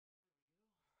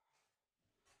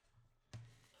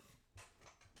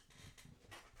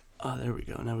Oh, there we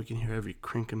go. Now we can hear every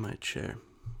crink in my chair.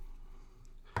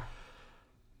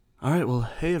 All right, well,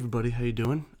 hey everybody, how you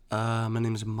doing? My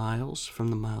name is Miles from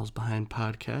the Miles Behind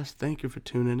podcast. Thank you for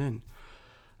tuning in.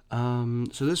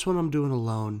 So this one I'm doing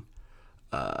alone.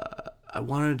 I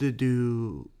wanted to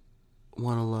do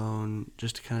one alone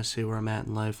just to kind of see where I'm at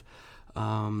in life.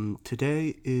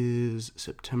 Today is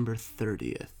September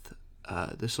 30th.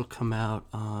 This will come out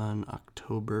on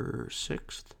October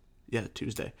 6th. Yeah,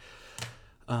 Tuesday.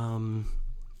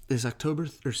 It's September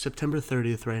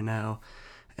 30th right now,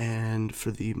 and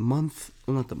for the month,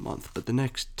 well, not the month, but the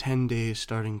next 10 days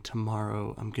starting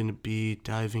tomorrow, I'm going to be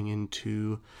diving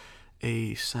into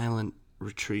a silent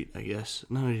retreat, I guess.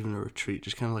 Not even a retreat,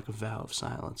 just kind of like a vow of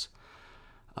silence.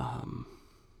 I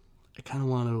kind of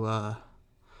want to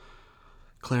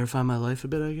clarify my life a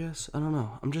bit, I guess. I don't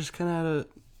know. I'm just kind of at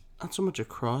not so much a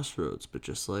crossroads, but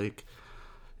just like,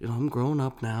 I'm grown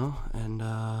up now, and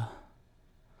I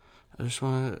just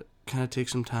want to kind of take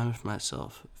some time for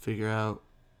myself, figure out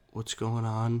what's going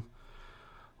on,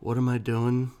 what am I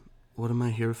doing, what am I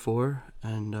here for,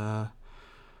 and,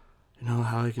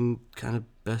 how I can kind of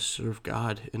best serve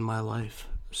God in my life.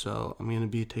 So I'm going to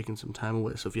be taking some time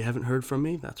away. So if you haven't heard from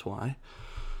me, that's why.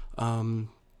 The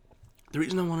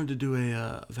reason I wanted to do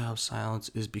a vow of silence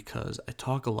is because I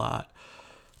talk a lot,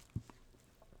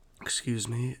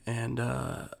 and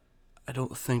I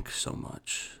don't think so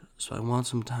much. So I want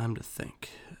some time to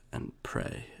think and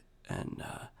pray, and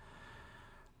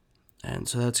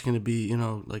so that's going to be,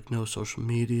 like no social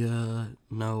media,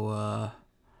 no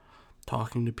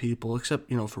talking to people,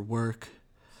 except, for work.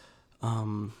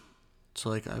 So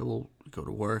like I will go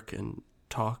to work and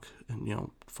talk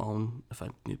and, phone if I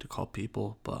need to call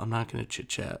people, but I'm not going to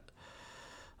chit-chat.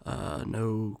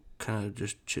 No kind of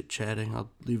just chit-chatting. I'll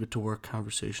leave it to work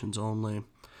conversations only.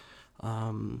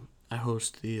 I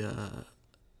host the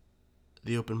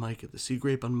open mic at the Sea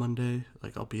Grape on Monday.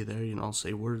 Like, I'll be there, I'll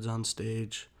say words on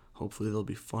stage. Hopefully they'll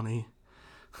be funny.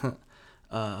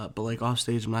 But like off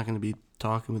stage, I'm not going to be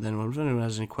talking with anyone. If anyone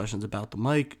has any questions about the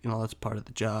mic, that's part of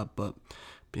the job. But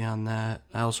beyond that,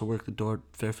 I also work the door at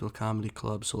Fairfield Comedy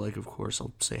Club. So like, of course,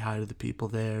 I'll say hi to the people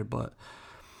there, but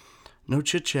no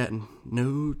chit-chatting.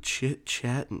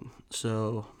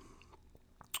 So,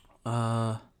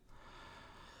 I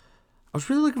was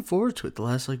really looking forward to it the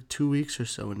last 2 weeks or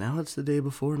so, and now it's the day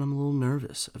before and I'm a little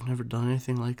nervous. I've never done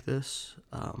anything like this,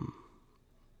 so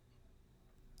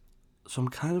I'm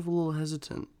kind of a little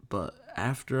hesitant, but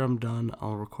after I'm done,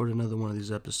 I'll record another one of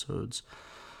these episodes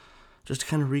just to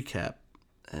kind of recap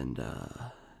and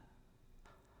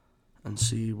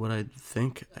see what I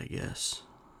think, I guess.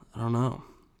 I don't know.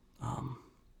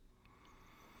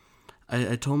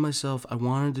 I told myself I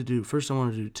wanted to do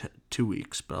 2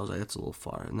 weeks, but I was like, that's a little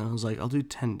far. And then I was like, I'll do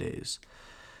 10 days.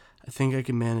 I think I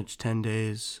can manage 10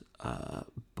 days,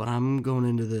 but I'm going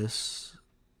into this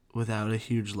without a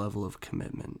huge level of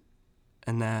commitment.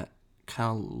 And that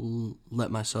kind of let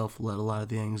a lot of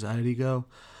the anxiety go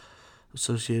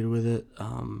associated with it.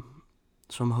 So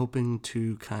I'm hoping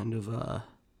to kind of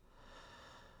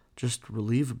just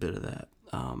relieve a bit of that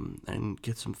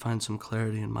and find some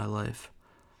clarity in my life.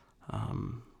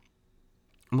 I'm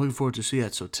looking forward to see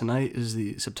that. So tonight is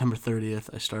the September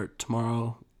 30th. I start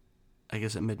tomorrow, I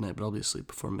guess at midnight, but I'll be asleep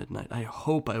before midnight. I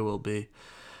hope I will be.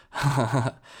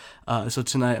 So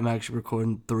tonight I'm actually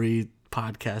recording 3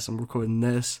 podcasts. I'm recording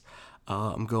this.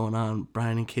 I'm going on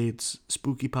Brian and Kate's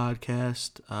Spooky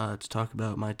podcast to talk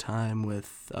about my time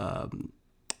with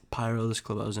Pyro, this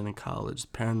club I was in college,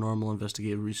 Paranormal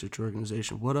Investigative Research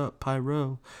Organization. What up,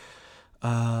 Pyro?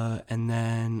 And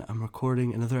then I'm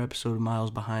recording another episode of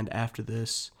Miles Behind after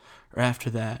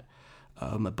that.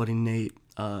 My buddy Nate,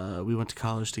 we went to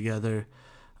college together.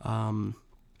 I'm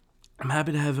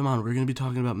happy to have him on. We're going to be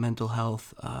talking about mental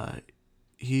health.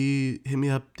 He hit me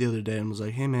up the other day and was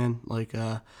like, hey man,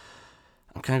 I'm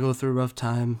kind of going through a rough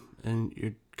time, and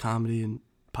your comedy and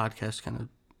podcast kind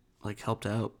of helped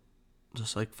out,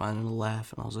 just finding a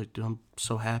laugh. And I was like, dude, I'm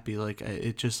so happy.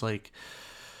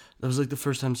 That was the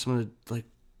first time someone had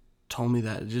told me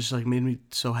that. It just made me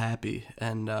so happy.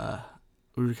 And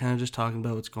we were kind of just talking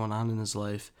about what's going on in his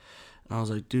life. And I was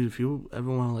like, dude, if you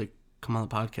ever want to come on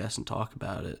the podcast and talk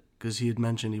about it, because he had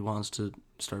mentioned he wants to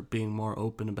start being more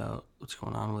open about what's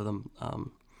going on with him.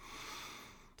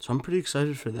 So I'm pretty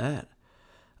excited for that.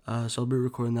 So I'll be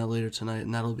recording that later tonight,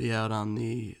 and that'll be out on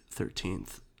the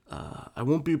 13th. I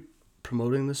won't be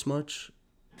promoting this much,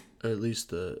 or at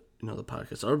least the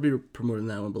podcast. I'll be promoting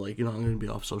that one, but I'm going to be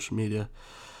off social media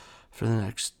for the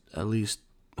next, at least,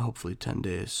 hopefully 10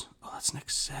 days. Oh, that's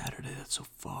next Saturday. That's so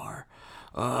far.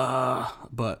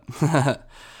 But,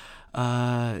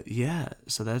 yeah,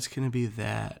 so that's going to be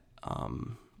that.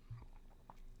 I'm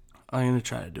going to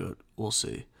try to do it. We'll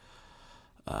see.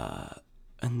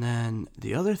 And then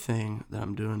the other thing that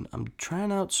I'm doing, I'm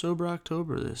trying out Sober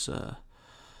October this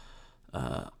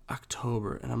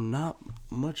October. And I'm not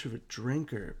much of a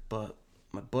drinker, but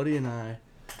my buddy and I,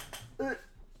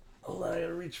 hold on, I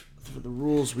gotta reach for the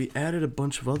rules. We added a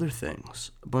bunch of other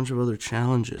things, a bunch of other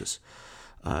challenges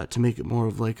to make it more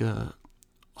of like a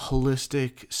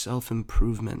holistic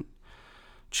self-improvement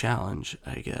challenge,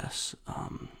 I guess.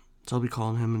 So I'll be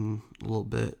calling him in a little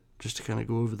bit just to kind of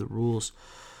go over the rules.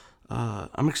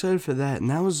 I'm excited for that.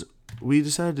 And we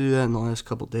decided to do that in the last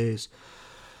couple days.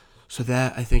 So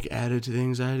that, I think, added to the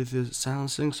anxiety of the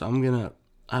silencing. So I'm going to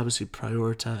obviously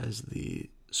prioritize the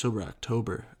Sober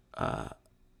October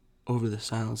over the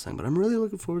silence thing. But I'm really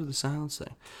looking forward to the silence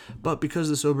thing. But because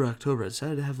of the Sober October, I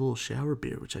decided to have a little shower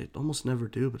beer, which I almost never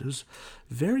do. But it was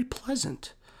very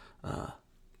pleasant. I'm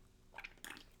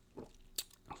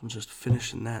just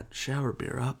finishing that shower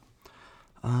beer up.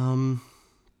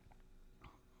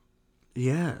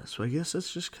 Yeah, so I guess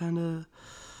that's just kind of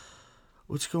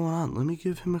what's going on. Let me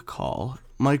give him a call.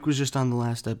 Mike was just on the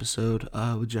last episode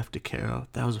with Jeff DeCaro.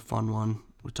 That was a fun one.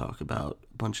 We talked about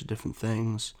a bunch of different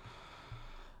things.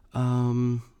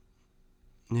 Yeah,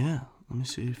 let me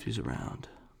see if he's around.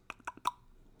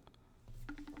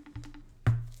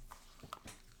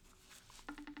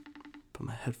 Put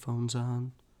my headphones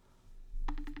on.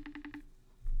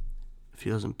 If he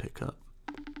doesn't pick up.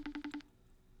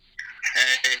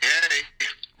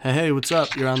 Hey, what's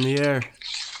up? You're on the air.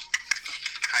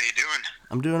 How you doing?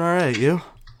 I'm doing all right. You?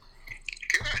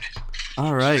 Good.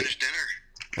 All right. Finished dinner.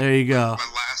 There you go.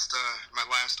 My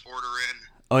last order in.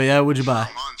 Oh yeah, what'd you buy?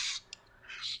 For a month.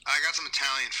 I got some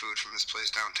Italian food from this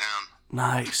place downtown.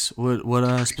 Nice.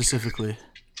 What specifically?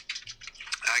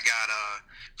 I got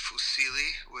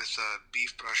fusilli with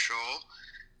beef braciole,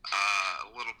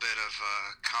 a little bit of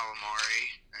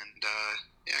calamari, and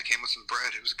it came with some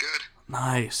bread. It was good.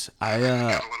 Nice. I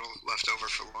got a little left over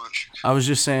for lunch. I was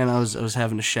just saying I was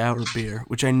having a shower beer,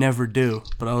 which I never do,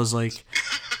 but I was like,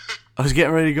 I was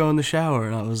getting ready to go in the shower,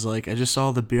 and I was like, I just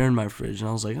saw the beer in my fridge, and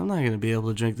I was like, I'm not gonna be able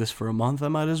to drink this for a month. I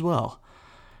might as well.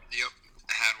 Yep,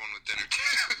 I had one with dinner too.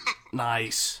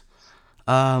 Nice.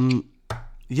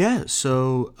 Yeah.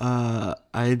 So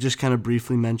I just kind of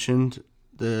briefly mentioned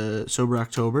the Sober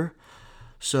October.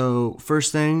 So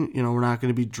first thing, we're not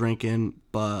going to be drinking,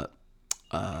 but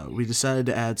we decided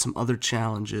to add some other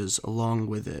challenges along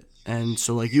with it. And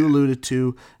so like you alluded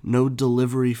to, no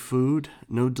delivery food,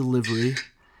 no delivery,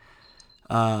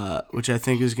 which I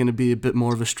think is going to be a bit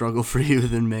more of a struggle for you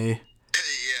than me.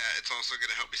 Yeah, it's also going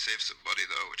to help me save some money,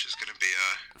 though, which is going to be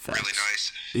really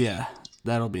nice. Yeah,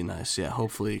 that'll be nice. Yeah,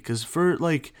 hopefully. Because for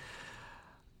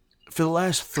the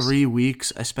last 3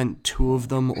 weeks, I spent 2 of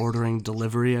them ordering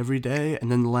delivery every day.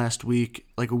 And then the last week,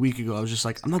 like a week ago, I was just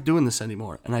like, I'm not doing this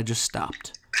anymore. And I just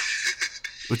stopped,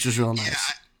 which was real nice.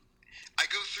 Yeah, I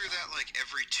go through that like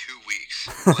every 2 weeks.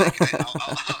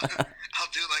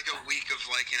 I'll do like a week of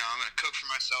I'm going to cook for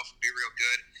myself and be real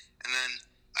good. And then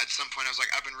at some point I was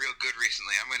like, I've been real good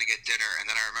recently. I'm going to get dinner. And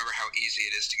then I remember how easy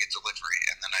it is to get delivery.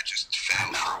 And then I just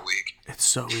failed for a week. It's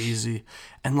so easy.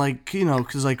 And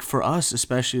because for us,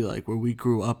 especially where we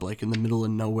grew up, in the middle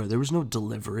of nowhere, there was no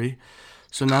delivery.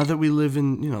 So now that we live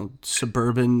in,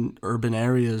 suburban, urban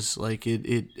areas,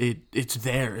 it's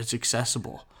there. It's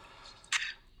accessible.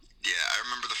 Yeah, I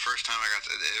remember the first time I got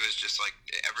it was just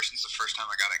ever since the first time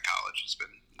I got in college, it's been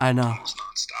I know. Almost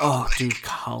nonstop. Oh, dude,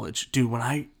 college. Dude, when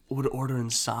I would order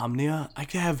Insomnia, I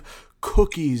could have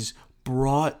cookies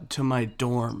brought to my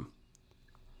dorm.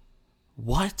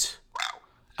 What? Wow.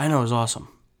 I know, it was awesome.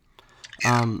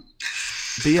 Yeah.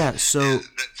 But yeah, so...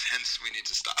 hence we need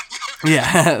to stop.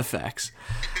 Yeah, facts.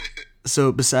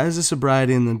 So besides the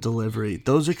sobriety and the delivery,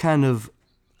 those are kind of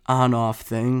on-off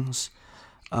things.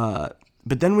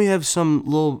 But then we have some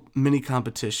little mini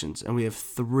competitions, and we have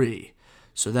 3.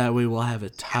 So that way we'll have a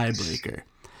tiebreaker.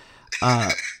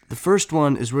 The first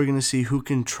one is we're going to see who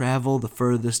can travel the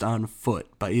furthest on foot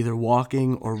by either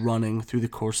walking or running through the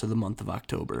course of the month of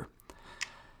October.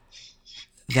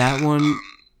 That one...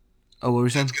 what were you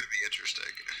saying? That's going to be interesting.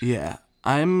 Yeah.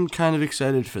 I'm kind of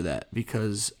excited for that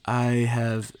because I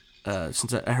have...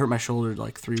 since I hurt my shoulder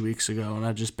 3 weeks ago, and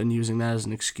I've just been using that as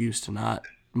an excuse to not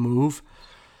move.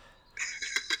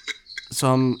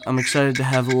 So I'm excited to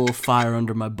have a little fire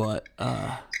under my butt. I don't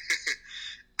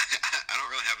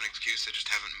really have an excuse. I just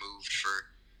haven't moved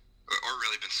or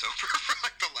really been sober for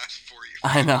the last 4 years.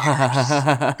 I know.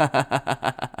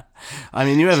 I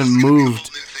mean, you haven't moved.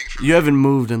 You haven't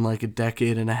moved in a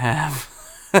decade and a half.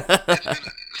 It's been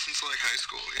since high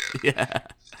school, yeah.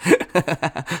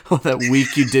 Yeah. Oh, that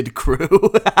week you did crew.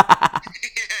 Yeah.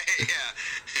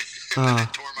 And then I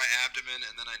tore my abdomen,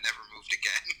 and then I never moved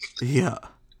again. Yeah.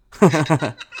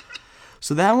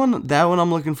 So that one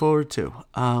I'm looking forward to.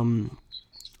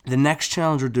 The next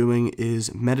challenge we're doing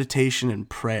is meditation and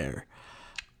prayer,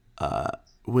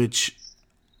 which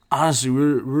honestly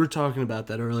we were talking about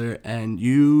that earlier, and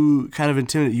you kind of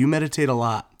intimidated. You meditate a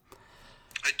lot.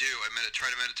 I do. Try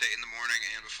to meditate in the morning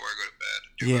and before I go to bed.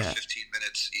 Do about 15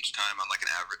 minutes each time on like an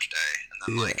average day, and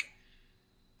then like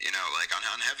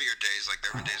on heavier days, like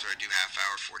there were days where I do half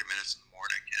hour, 40 minutes in the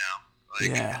morning.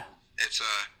 It's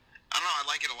I don't know. I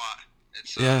like it a lot.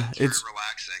 It's very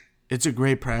relaxing. It's a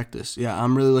great practice. Yeah,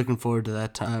 I'm really looking forward to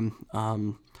that time.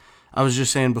 I was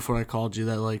just saying before I called you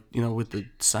that, like, with the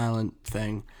silent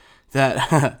thing,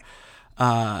 that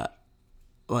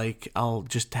like I'll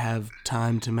just have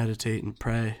time to meditate and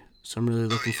pray. So I'm really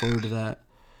looking forward to that.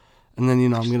 And then,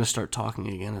 I'm going to start talking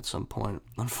again at some point,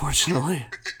 unfortunately.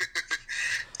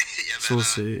 So we'll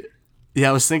see. Yeah,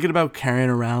 I was thinking about carrying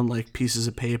around, like, pieces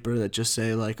of paper that just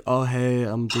say, like, oh, hey,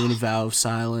 I'm doing a vow of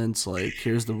silence. Like,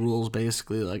 here's the rules,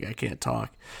 basically. Like, I can't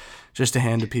talk. Just to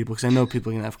hand to people, because I know people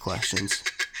are going to have questions.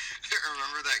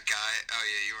 Remember that guy? Oh,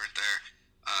 yeah, you weren't there.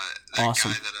 That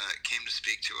Awesome. guy that came to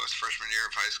speak to us freshman year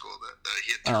of high school, that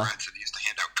he had Tourette's and he used to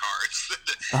hand out cards.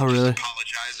 Oh, really? Just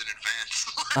apologize in advance.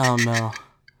 Oh, no.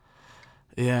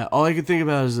 Yeah, all I could think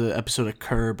about is the episode of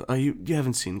Curb. Oh, you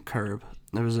haven't seen Curb.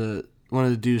 There was one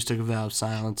of the dudes took a vow of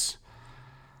silence.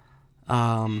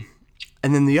 And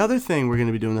then the other thing we're going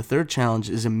to be doing, the third challenge,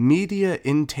 is a media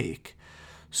intake.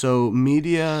 So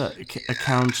media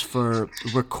accounts for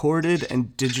recorded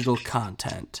and digital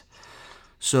content.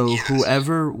 So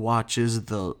whoever watches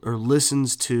or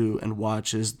listens to and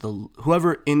watches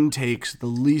whoever intakes the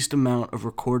least amount of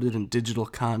recorded and digital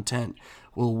content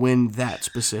will win that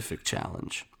specific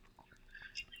challenge.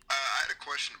 I had a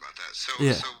question about that. So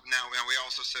now we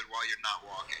also said while you're not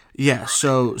walking. Yeah.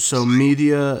 So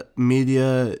media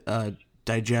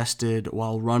digested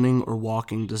while running or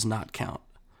walking does not count.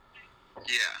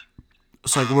 Yeah.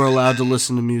 It's like we're allowed to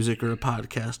listen to music or a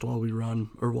podcast while we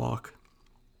run or walk.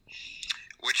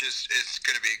 Which is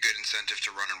going to be a good incentive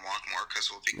to run and walk more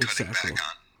because we'll be cutting back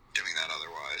on doing that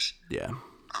otherwise. Yeah.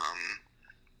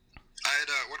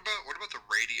 What about the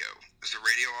radio? Is the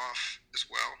radio off as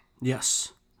well?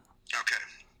 Yes. Okay.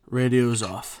 Radio is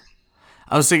off.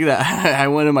 I was thinking that I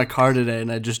went in my car today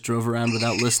and I just drove around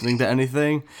without listening to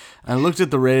anything. And I looked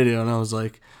at the radio and I was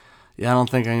like, yeah, I don't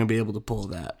think I'm going to be able to pull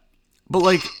that. But,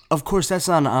 like, of course, that's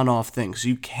not an on-off thing, so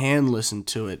you can listen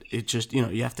to it. It just,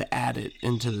 you have to add it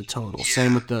into the total. Yeah.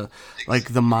 Same with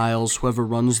the miles, whoever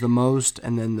runs the most,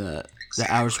 and then the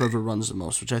hours, whoever runs the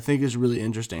most, which I think is really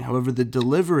interesting. However, the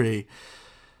delivery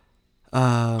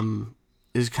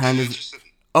is kind of...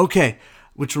 Okay,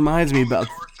 which reminds me about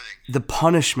the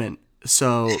punishment.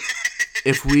 So,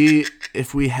 if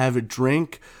we have a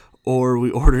drink or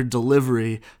we order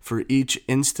delivery, for each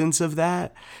instance of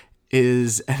that...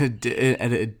 is at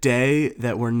a day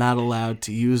that we're not allowed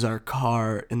to use our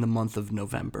car in the month of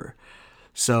November.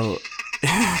 So,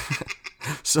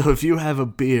 so if you have a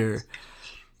beer,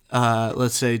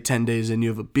 let's say 10 days in you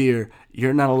have a beer,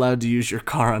 you're not allowed to use your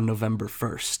car on November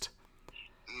 1st.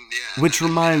 Yeah. Which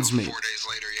reminds me. 4 days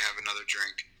later, you have another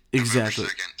drink. Exactly.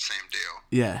 November 2nd, same deal.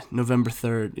 Yeah, November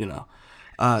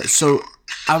 3rd, So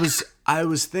I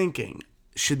was thinking,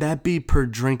 should that be per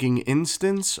drinking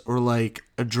instance or like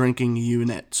a drinking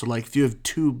unit? So like if you have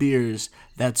 2 beers,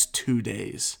 that's 2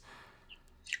 days.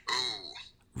 Ooh.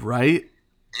 Right?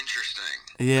 Interesting.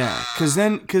 Yeah, because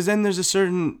then there's a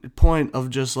certain point of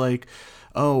just like,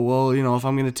 oh, well, if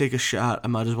I'm going to take a shot, I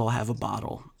might as well have a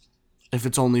bottle. If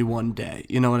it's only one day.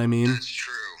 You know what I mean? That's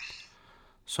true.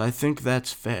 So I think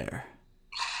that's fair.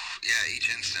 Yeah, each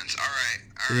instance. All right.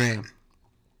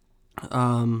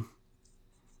 Yeah.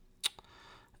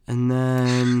 And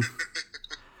then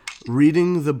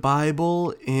reading the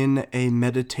Bible in a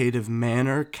meditative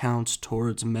manner counts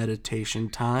towards meditation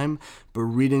time, but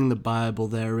reading the Bible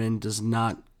therein does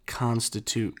not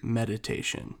constitute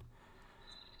meditation.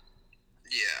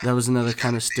 Yeah. That was another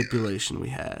kind of stipulation we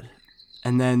had.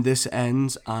 And then this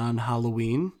ends on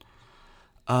Halloween.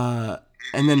 And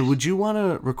then would you want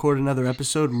to record another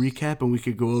episode, recap, and we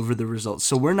could go over the results?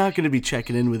 So we're not going to be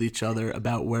checking in with each other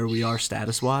about where we are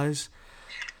status-wise.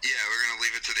 Yeah, we're going to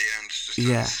leave it to the end. Just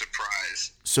a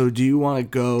surprise. So do you want to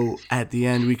go at the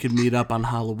end? We could meet up on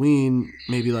Halloween,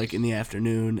 maybe like in the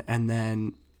afternoon, and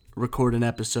then record an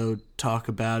episode, talk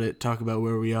about it, talk about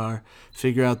where we are,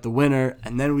 figure out the winner,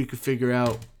 and then we could figure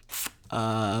out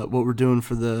what we're doing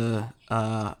for the,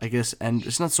 I guess, and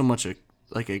it's not so much a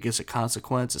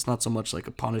consequence. It's not so much like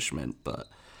a punishment, but...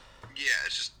 Yeah,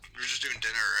 it's just we're just doing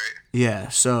dinner, right? Yeah,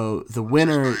 so the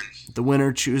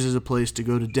winner chooses a place to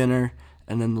go to dinner,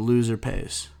 and then the loser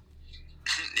pays.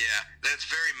 Yeah, that's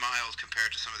very mild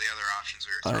compared to some of the other options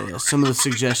we were throwing around. Some of the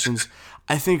suggestions.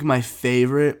 I think my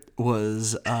favorite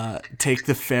was take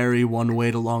the ferry one way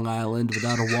to Long Island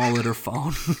without a wallet or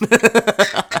phone.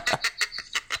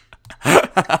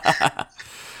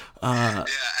 Yeah,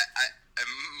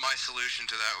 my solution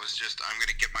to that was just I'm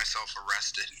gonna get myself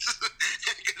arrested.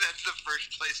 That's the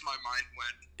first place my mind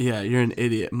went. Yeah, you're an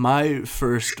idiot. My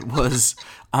first was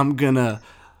I'm gonna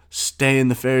stay in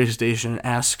the ferry station and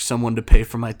ask someone to pay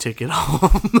for my ticket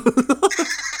home.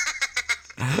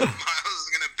 Miles is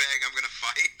gonna beg. I'm gonna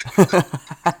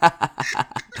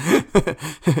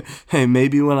fight. Hey,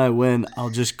 maybe when I win, I'll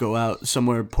just go out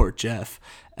somewhere in Port Jeff,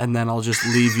 and then I'll just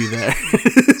leave you there.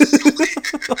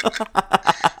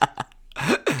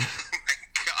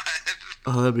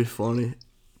 Oh, that'd be funny.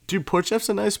 Dude, Port Jeff's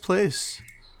a nice place.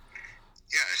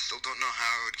 Yeah, I still don't know how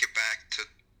I would get back to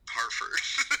Hartford.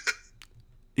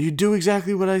 You do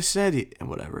exactly what I said.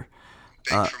 Whatever.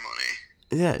 Beg for money.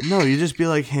 Yeah, no, you just be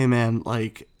like, hey, man,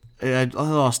 like, I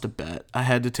lost a bet. I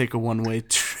had to take a one-way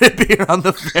trip here on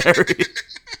the ferry.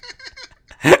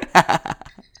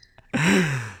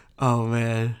 Oh,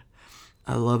 man.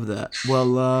 I love that. Well,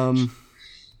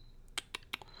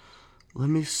 let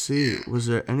me see. Was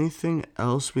there anything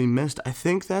else we missed? I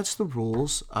think that's the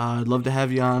rules. I'd love to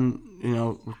have you on,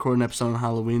 record an episode on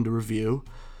Halloween to review.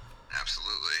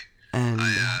 Absolutely. And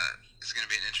it's going to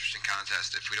be an interesting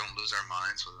contest if we don't lose our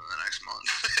minds within the next month.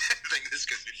 I think this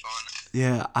could be fun.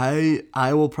 Yeah,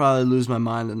 I will probably lose my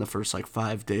mind in the first,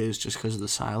 5 days just because of the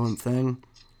silent thing.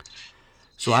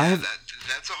 So yeah,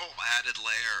 that's a whole added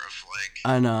layer of,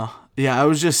 I know. Yeah, I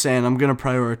was just saying I'm going to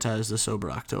prioritize the Sober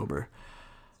October.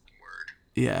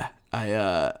 Yeah,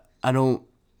 I don't,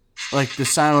 the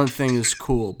silent thing is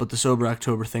cool, but the Sober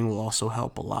October thing will also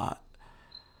help a lot.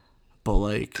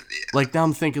 But, now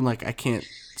I'm thinking, I can't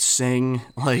sing,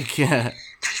 yeah.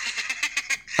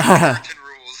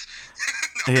 rules.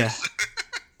 Yeah.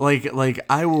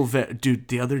 I will, dude,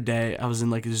 the other day, I was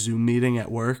in, a Zoom meeting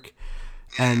at work,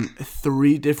 and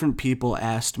 3 different people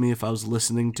asked me if I was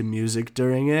listening to music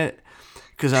during it,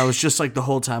 because I was just, the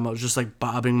whole time, I was just,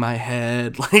 bobbing my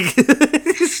head,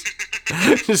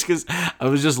 just because I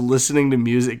was just listening to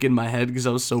music in my head because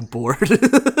I was so bored. Oh, yeah.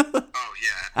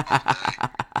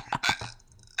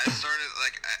 I started,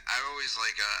 I always,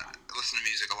 listen to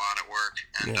music a lot at work,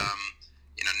 and,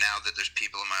 now that there's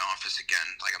people in my office again,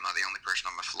 I'm not the only person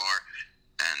on my floor,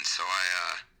 and so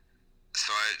I've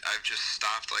just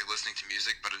stopped, listening to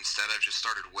music, but instead I've just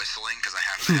started whistling because I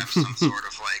have to have some sort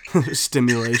of,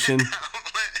 stimulation.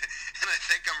 And I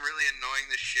think I'm really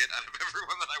annoying the shit out of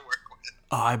everyone that I work with.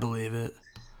 Oh, I believe it.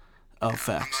 Oh,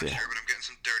 facts, I'm not yeah. sure, but I'm getting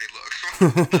some dirty looks.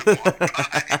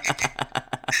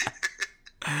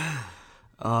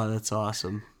 Oh, that's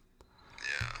awesome.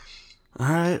 Yeah.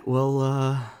 All right,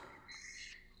 well,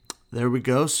 there we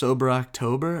go. Sober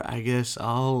October. I guess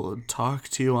I'll talk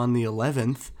to you on the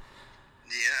 11th.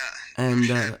 Yeah.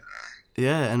 And,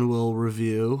 and we'll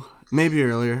review. Maybe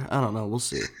earlier. I don't know. We'll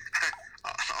see.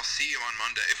 I'll see you on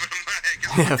Monday.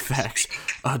 Yeah, facts.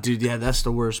 Oh, dude, yeah, that's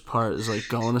the worst part is,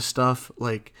 going to stuff.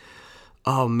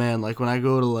 Oh, man, when I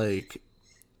go to,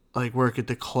 work at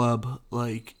the club,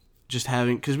 just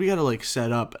having, because we got to,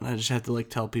 set up, and I just have to,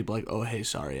 tell people, oh, hey,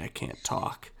 sorry, I can't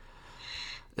talk.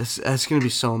 That's going to be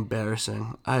so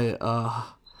embarrassing.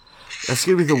 That's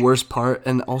going to be the worst part,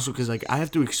 and also because, I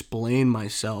have to explain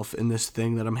myself in this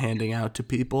thing that I'm handing out to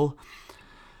people.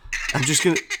 I'm just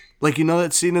going to,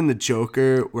 that scene in The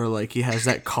Joker where, he has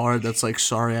that card that's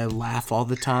sorry, I laugh all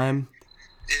the time?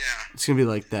 Yeah. It's going to be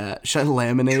like that. Should I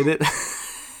laminate it?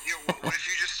 What if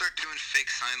you just start doing fake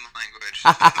sign language?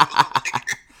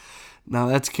 No,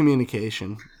 that's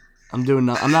communication. I'm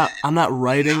not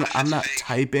writing, I'm not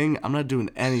typing, I'm not doing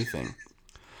anything.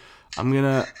 I'm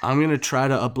gonna try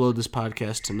to upload this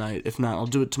podcast tonight. If not, I'll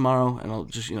do it tomorrow, and I'll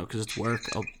just, because it's work,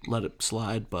 I'll let it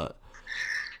slide, but,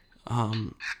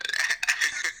 I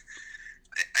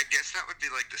guess that would be,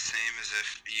 the same as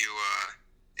if you,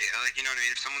 you know what I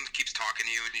mean? If someone keeps talking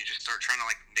to you and you just start trying to,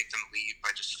 make them leave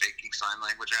by just faking sign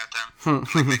language at them,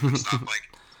 make them stop,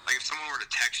 if someone were to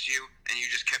text you and you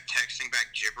just kept texting back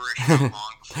gibberish how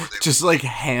long before they just,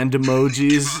 hand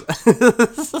emojis.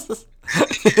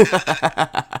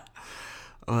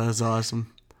 Oh, that's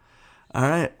awesome. All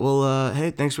right. Well,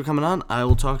 hey, thanks for coming on. I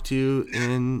will talk to you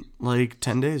in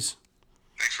 10 days.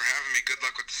 Thanks for having me. Good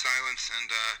luck with the silence, and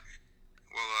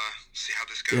we'll see how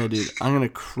this goes. Yeah, dude, I'm gonna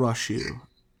crush you.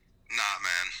 Nah,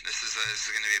 man, this is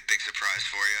gonna be a big surprise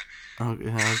for you.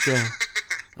 Okay.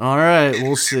 All right,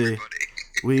 we'll see. Everybody.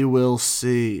 We will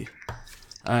see.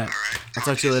 All right. I'll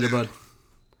talk to you later, bud.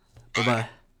 Bye-bye.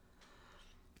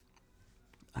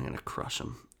 I'm going to crush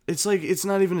him. It's like, it's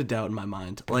not even a doubt in my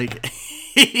mind. Like,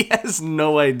 he has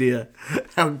no idea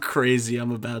how crazy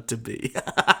I'm about to be.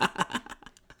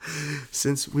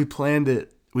 Since we planned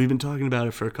it, we've been talking about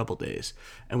it for a couple days,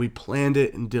 and we planned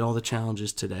it and did all the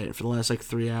challenges today. And for the last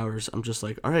 3 hours, I'm just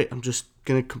like, all right, I'm just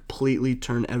going to completely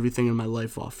turn everything in my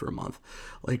life off for a month.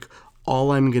 Like,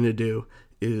 all I'm going to do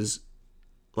is,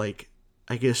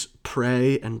 I guess,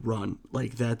 pray and run.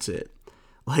 Like, that's it.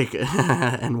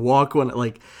 And walk when,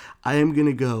 I am going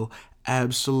to go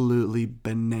absolutely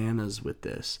bananas with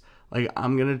this.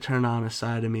 I'm going to turn on a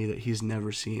side of me that he's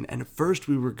never seen. And at first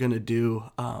we were going to do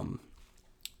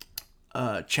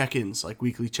check-ins,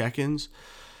 weekly check-ins.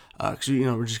 Because,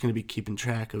 we're just going to be keeping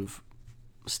track of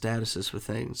statuses with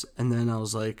things. And then I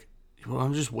was like, well, I'll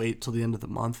just wait till the end of the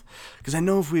month. Because I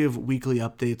know if we have weekly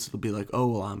updates, it'll be like, oh,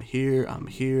 well, I'm here,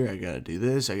 I got to do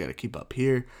this, I got to keep up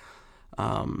here.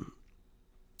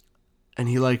 And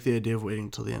he liked the idea of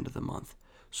waiting till the end of the month.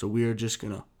 So we are just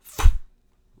going to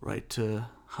right to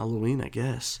Halloween, I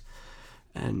guess.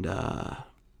 And,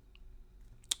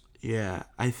 yeah,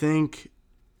 I think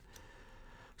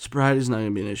sobriety is not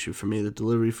going to be an issue for me. The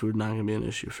delivery food not going to be an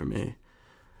issue for me.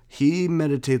 He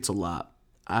meditates a lot.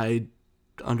 I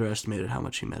underestimated how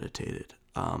much he meditated.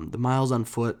 The miles on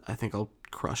foot, I think I'll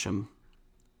crush him.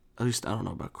 At least I don't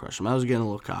know about crush him. I was getting a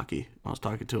little cocky when I was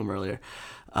talking to him earlier.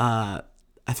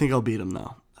 I think I'll beat him,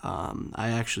 though. I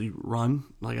actually run,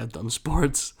 I've done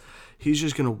sports. He's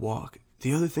just going to walk.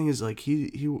 The other thing is,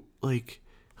 he'll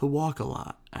walk a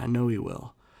lot. I know he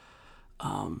will. So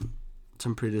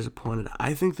I'm pretty disappointed.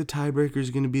 I think the tiebreaker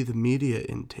is going to be the media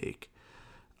intake.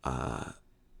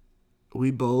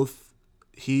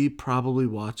 He probably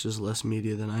watches less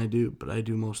media than I do, but I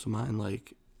do most of mine,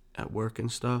 at work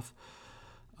and stuff.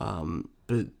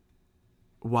 But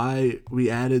why we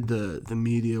added the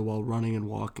media while running and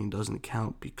walking doesn't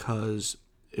count, because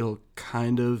it'll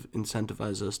kind of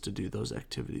incentivize us to do those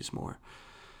activities more.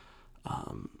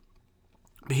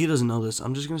 But he doesn't know this.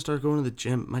 I'm just going to start going to the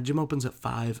gym. My gym opens at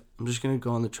 5. I'm just going to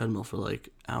go on the treadmill for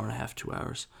hour and a half, 2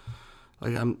 hours.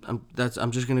 I'm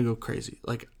just going to go crazy.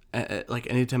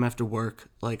 Anytime after work,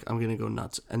 I'm going to go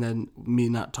nuts. And then me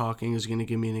not talking is going to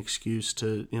give me an excuse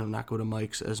to, not go to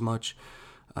Mike's as much,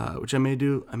 which I may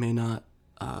do, I may not.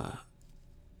 I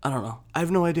don't know. I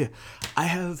have no idea. I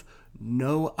have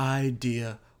no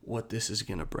idea what this is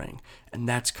going to bring. And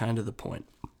that's kind of the point.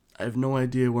 I have no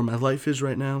idea where my life is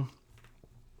right now.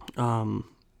 My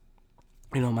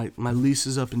lease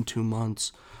is up in 2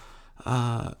 months.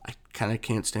 I kind of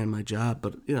can't stand my job,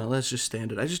 but, that's just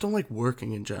standard. I just don't like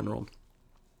working in general.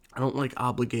 I don't like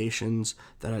obligations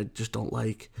that I just don't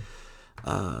like.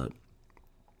 I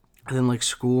didn't like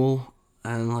school.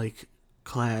 I didn't like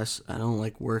class. I don't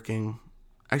like working.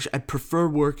 Actually, I prefer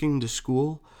working to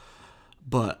school,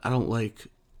 but I don't like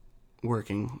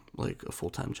working a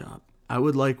full-time job. I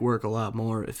would like work a lot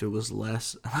more if it was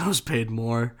less and I was paid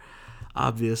more,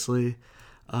 obviously.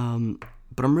 But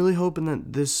I'm really hoping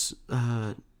that this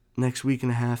next week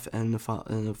and a half and the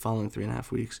following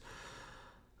 3.5 weeks,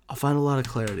 I'll find a lot of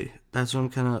clarity. That's what I'm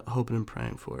kind of hoping and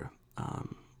praying for.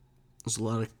 There's a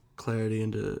lot of clarity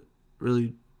into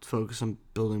really focus on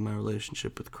building my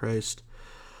relationship with Christ.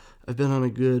 I've been on a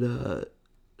good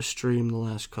stream the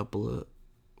last couple of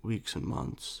weeks and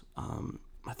months.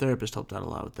 My therapist helped out a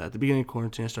lot with that. At the beginning of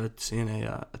quarantine, I started seeing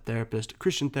a therapist, a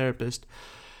Christian therapist,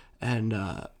 and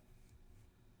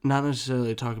not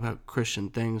necessarily talk about Christian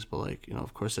things, but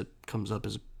of course it comes up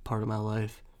as part of my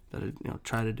life that I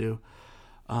try to do.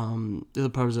 The other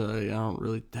part is that I don't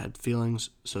really have feelings,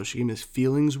 so she gave me this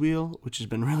feelings wheel, which has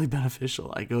been really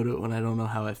beneficial. I go to it when I don't know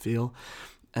how I feel,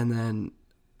 and then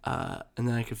I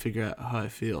can figure out how I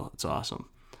feel. It's awesome.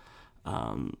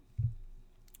 And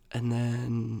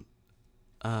then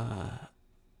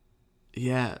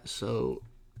yeah, so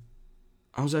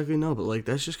I don't exactly know, but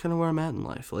that's just kind of where I'm at in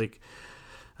life. I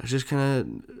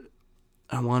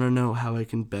want to know how I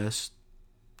can best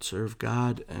serve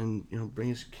God and bring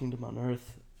His kingdom on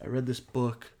earth. I read this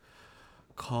book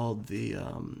called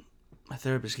my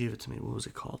therapist gave it to me. What was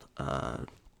it called?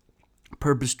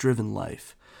 Purpose Driven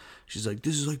Life. She's like,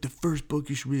 this is the first book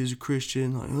you should read as a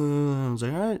Christian. I was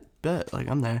like, all right, bet.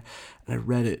 I'm there. And I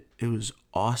read it. It was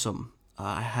awesome.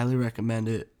 I highly recommend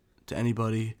it to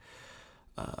anybody.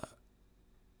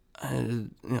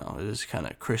 It is kind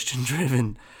of Christian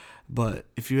driven, but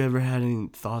if you ever had any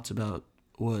thoughts about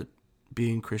what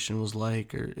being Christian was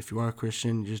like, or if you are a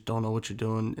Christian, you just don't know what you're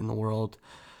doing in the world,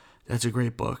 that's a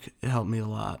great book. It helped me a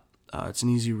lot. It's an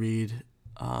easy read.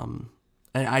 And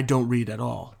I don't read at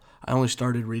all. I only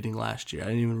started reading last year. I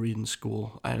didn't even read in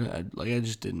school. I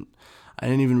just didn't. I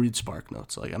didn't even read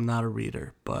SparkNotes. Like, I'm not a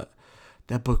reader, but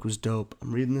that book was dope.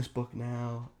 I'm reading this book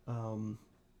now,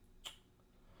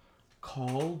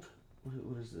 called,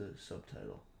 what is the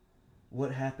subtitle?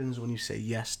 What Happens When You Say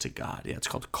Yes to God. Yeah, it's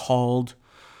called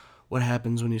What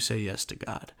Happens When You Say Yes to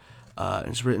God.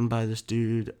 It's written by this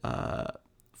dude,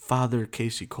 Father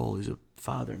Casey Cole. He's a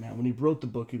father now. When he wrote the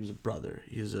book, he was a brother.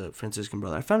 He is a Franciscan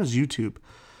brother. I found his YouTube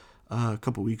a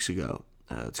couple weeks ago.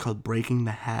 It's called Breaking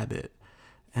the Habit,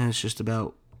 and it's just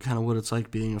about kind of what it's like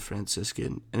being a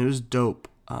Franciscan, and it was dope.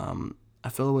 I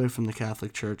fell away from the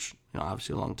Catholic Church,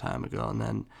 obviously a long time ago, and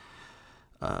then,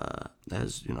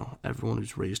 as everyone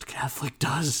who's raised Catholic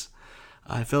does,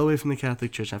 I fell away from the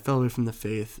Catholic Church. I fell away from the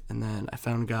faith, and then I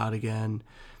found God again,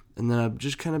 and then I've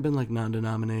just kind of been like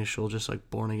non-denominational, just like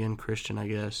born again Christian, I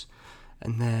guess.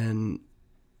 And then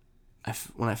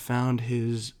when I found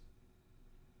his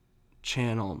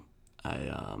channel,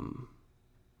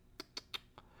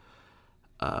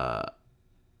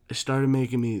 it started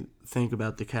making me think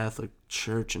about the Catholic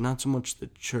Church, and not so much the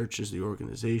church as the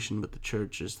organization, but the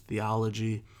church as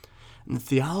theology. And the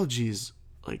theology is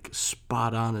like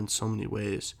spot on in so many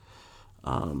ways.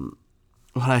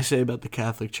 What I say about the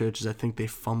Catholic Church is I think they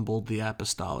fumbled the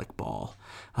apostolic ball.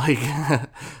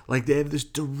 Like they have this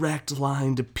direct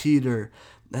line to Peter,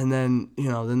 and then,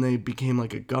 then they became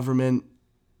like a government,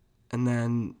 and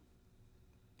then,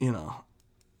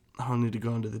 I don't need to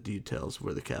go into the details of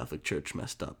where the Catholic Church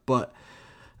messed up, but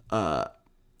the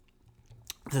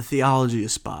theology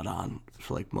is spot on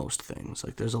for like most things.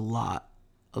 Like there's a lot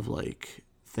of like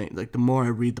the more I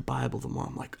read the Bible, the more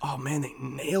I'm like, oh man, they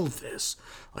nailed this.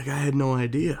 Like I had no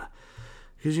idea,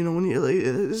 because when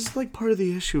this is like part of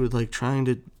the issue with like trying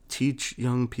to teach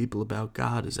young people about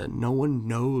God, is that no one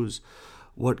knows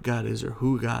what God is or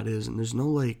who God is, and there's no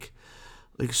like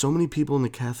so many people in the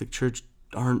Catholic Church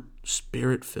aren't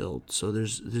spirit filled, so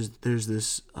there's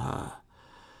this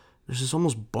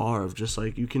almost bar of just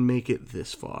like you can make it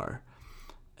this far,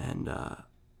 and I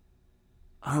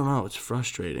don't know, it's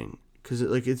frustrating because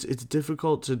it's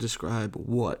difficult to describe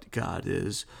what God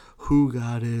is, who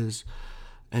God is,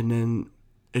 and then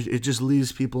it just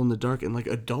leaves people in the dark, and like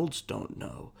adults don't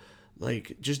know,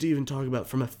 like just to even talk about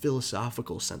from a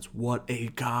philosophical sense what a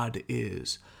God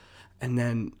is, and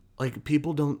then like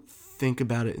people don't think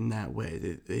about it in that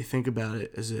way. They think about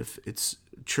it as if it's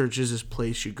church is this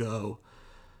place you go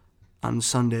on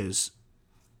Sundays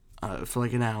for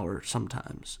like an hour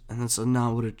sometimes, and that's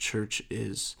not what a church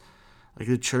is. Like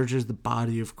the church is the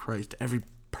body of Christ. Every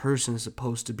person is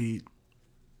supposed to be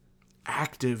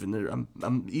active, and I'm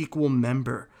an equal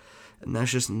member, and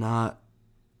that's just not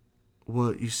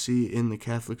what you see in the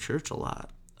Catholic Church a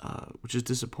lot, which is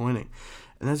disappointing.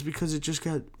 And that's because I guess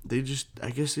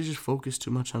they just focus too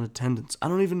much on attendance. I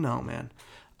don't even know, man.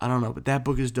 I don't know, but that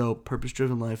book is dope. Purpose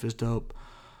Driven Life is dope.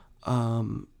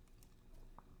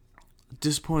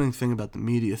 Disappointing thing about the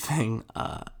media thing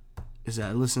is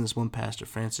that I listen to this one pastor,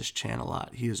 Francis Chan, a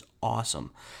lot. He is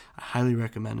awesome. I highly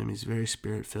recommend him. He's very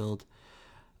spirit-filled.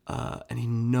 And he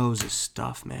knows his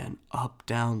stuff, man. Up,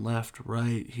 down, left,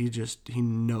 right. He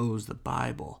knows the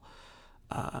Bible.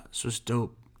 So it's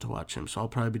dope to watch him. So I'll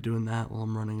probably be doing that while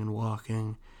I'm running and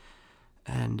walking.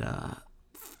 And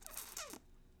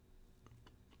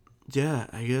yeah,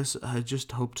 I guess I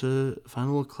just hope to find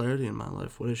a little clarity in my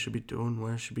life, what I should be doing,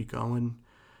 where I should be going,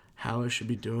 how I should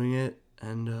be doing it,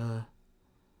 and I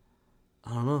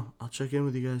don't know. I'll check in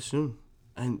with you guys soon.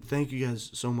 And thank you guys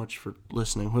so much for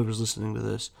listening, whoever's listening to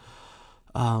this.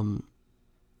 I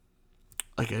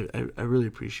really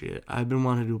appreciate it. I've been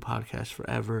wanting to do a podcast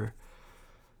forever.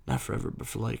 Not forever, but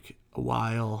for like a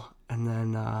while. And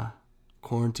then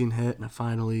quarantine hit, and I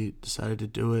finally decided to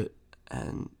do it.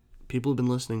 And people have been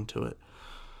listening to it.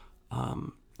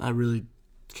 I really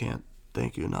can't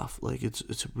thank you enough. Like it's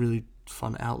a really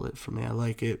fun outlet for me. I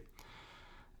like it.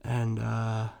 And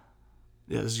yeah,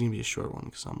 this is gonna be a short one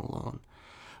because I'm alone.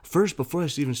 First, before I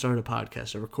even started a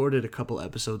podcast, I recorded a couple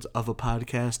episodes of a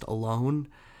podcast alone,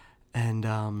 and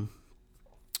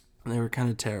they were kind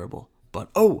of terrible.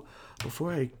 But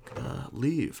before I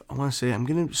leave, I want to say I'm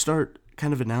gonna start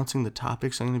kind of announcing the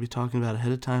topics I'm gonna be talking about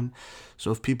ahead of time.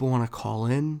 So if people want to call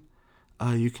in,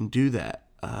 you can do that.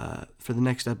 For the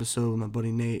next episode, my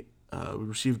buddy Nate, we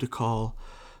received a call,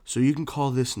 so you can call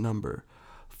this number,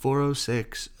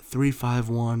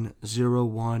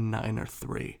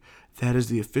 406-351-0193. That is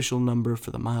the official number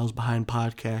for the Miles Behind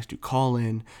podcast. You call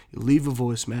in, you leave a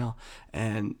voicemail,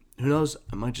 and who knows,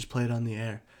 I might just play it on the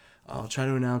air. I'll try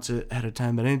to announce it ahead of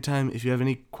time, but anytime, if you have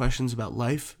any questions about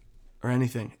life or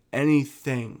anything,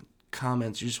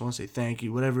 comments, you just want to say thank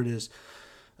you, whatever it is,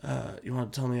 You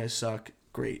want to tell me I suck?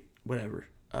 Great, whatever.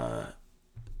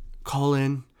 Call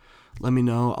in, let me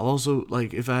know. I'll also,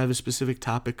 like, if I have a specific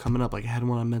topic coming up, like I had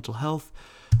one on mental health,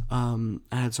 I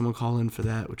had someone call in for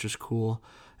that, which is cool.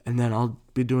 And then I'll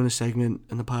be doing a segment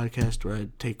in the podcast where I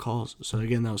take calls. So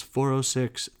again, that was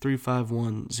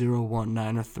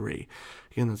 406-351-0193.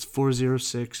 Again, that's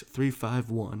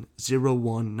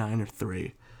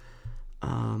 406-351-0193.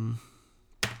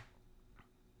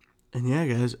 And yeah,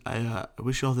 guys, I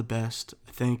wish you all the best.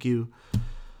 Thank you.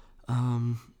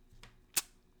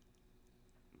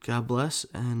 God bless,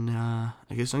 and I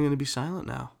guess I'm going to be silent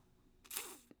now.